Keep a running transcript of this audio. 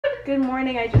Good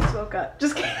morning, I just woke up.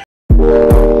 Just kidding.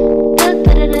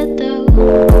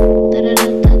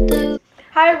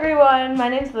 Hi everyone, my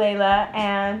name's Layla,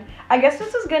 and I guess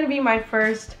this is going to be my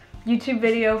first YouTube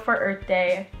video for Earth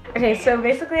Day. Okay, so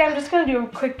basically I'm just going to do a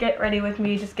quick get ready with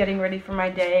me, just getting ready for my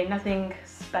day, nothing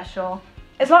special.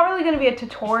 It's not really going to be a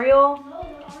tutorial,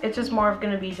 it's just more of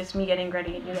going to be just me getting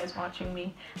ready and you guys watching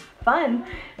me. Fun,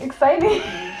 exciting.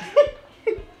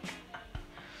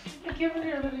 I can't believe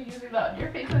you're literally using that on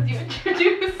your face as you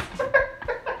introduce.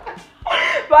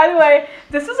 By the way,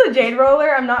 this is a jade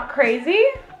roller, I'm not crazy.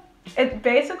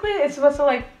 It's supposed to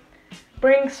like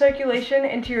bring circulation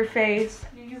into your face.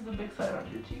 You use the big side on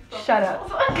your cheeks. Shut up.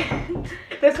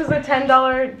 This is a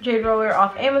 $10 jade roller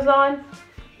off Amazon.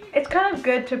 It's kind of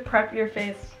good to prep your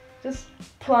face. Just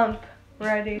plump,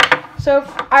 ready. So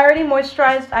I already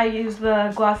moisturized. I use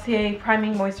the Glossier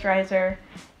Priming Moisturizer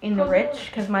in the Rich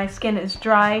because my skin is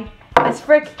dry as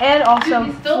frick and also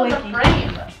Dude, still flaky. in the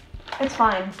frame. It's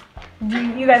fine.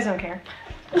 You guys don't care.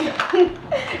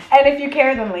 And if you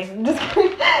care, then leave.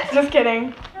 Just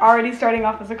kidding. Already starting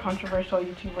off as a controversial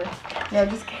YouTuber. No,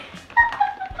 just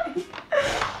kidding.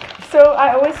 So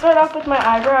I always start off with my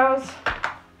eyebrows.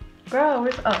 Bro,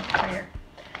 where's right here.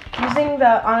 Using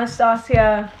the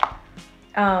Anastasia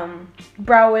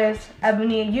Brow Wiz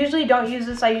Ebony. Usually don't use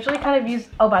this. I usually kind of use.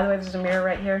 Oh, by the way, there's a mirror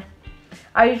right here.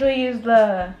 I usually use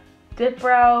the Dip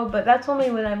Brow, but that's only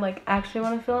when I'm like actually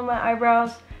want to fill in my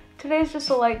eyebrows. Today's just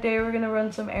a light day. We're gonna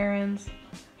run some errands,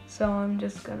 so I'm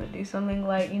just gonna do something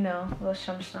light, you know, a little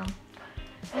shum.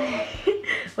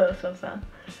 Little shum.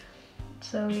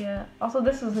 So yeah. Also,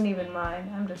 this isn't even mine.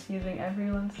 I'm just using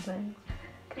everyone's things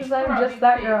because I'm just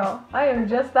that girl. I am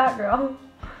just that girl.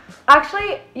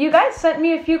 Actually, you guys sent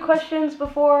me a few questions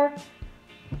before.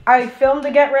 I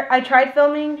tried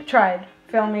filming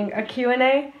a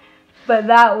Q&A, but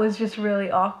that was just really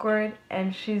awkward,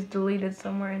 and she's deleted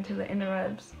somewhere into the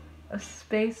interwebs a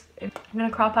space. I'm gonna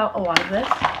crop out a lot of this.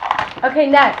 Okay,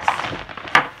 next.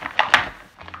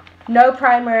 No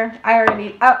primer.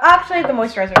 Actually, the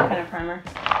moisturizer kind of primer.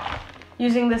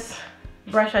 Using this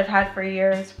brush I've had for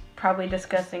years. Probably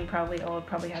disgusting. Probably old.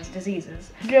 Probably has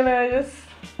diseases.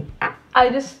 I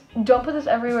just don't put this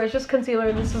everywhere. It's just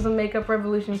concealer. This is a Makeup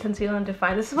Revolution Conceal and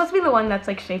Define. This is supposed to be the one that's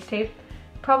like Shape Tape.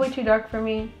 Probably too dark for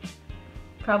me.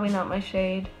 Probably not my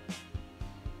shade.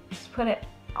 Just put it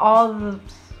all the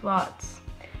spots.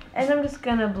 And I'm just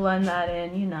gonna blend that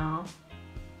in, you know.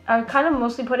 I kind of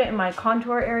mostly put it in my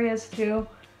contour areas too,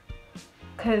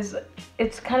 because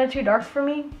it's kind of too dark for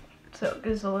me. So it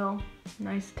gives a little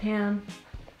nice tan.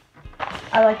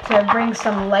 I like to bring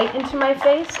some light into my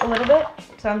face a little bit.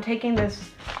 So I'm taking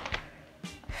this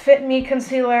Fit Me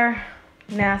concealer.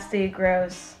 Nasty,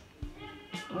 gross.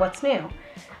 What's new?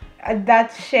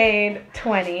 That's shade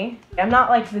 20. I'm not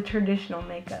like the traditional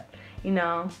makeup, you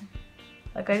know.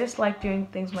 Like I just like doing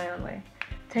things my own way.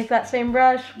 Take that same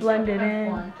brush, blend it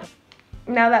in.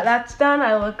 Now that that's done,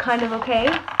 I look kind of okay.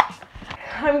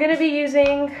 I'm gonna be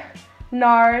using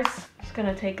NARS. Just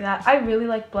gonna take that. I really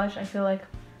like blush. I feel like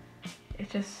it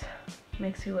just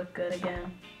makes you look good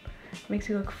again. Makes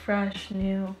you look fresh,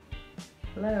 new.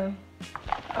 Hello.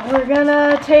 We're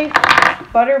gonna take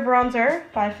Butter Bronzer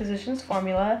by Physicians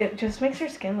Formula. It just makes your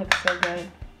skin look so good.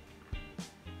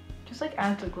 Just like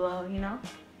adds a glow, you know?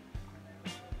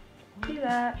 See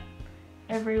that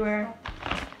everywhere.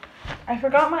 I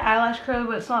forgot my eyelash curler,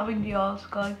 but it's not a big deal. I'll just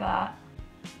go like that.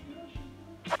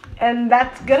 And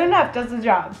that's good enough, does the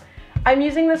job. I'm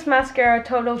using this mascara,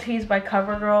 Total Tease by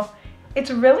CoverGirl. It's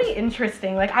really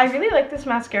interesting. Like, I really like this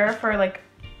mascara for like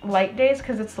light days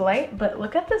because it's light, but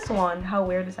look at this one. How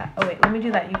weird is that? Oh wait, let me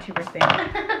do that YouTuber thing.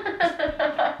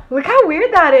 Look how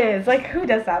weird that is. Like, who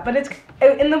does that? But it's,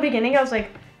 in the beginning I was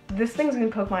like, this thing's gonna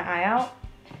poke my eye out.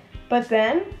 But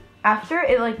then after,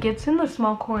 it like gets in the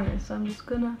small corners, so I'm just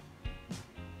gonna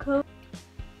go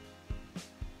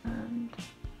and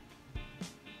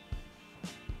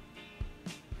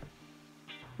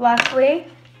lastly,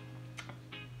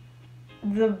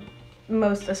 the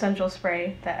most essential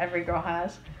spray that every girl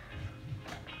has.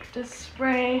 Just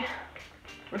spray,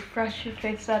 refresh your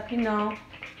face up, you know.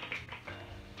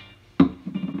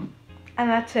 And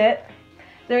that's it.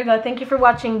 There you go. Thank you for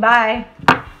watching. Bye.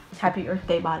 Happy Earth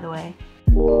Day, by the way.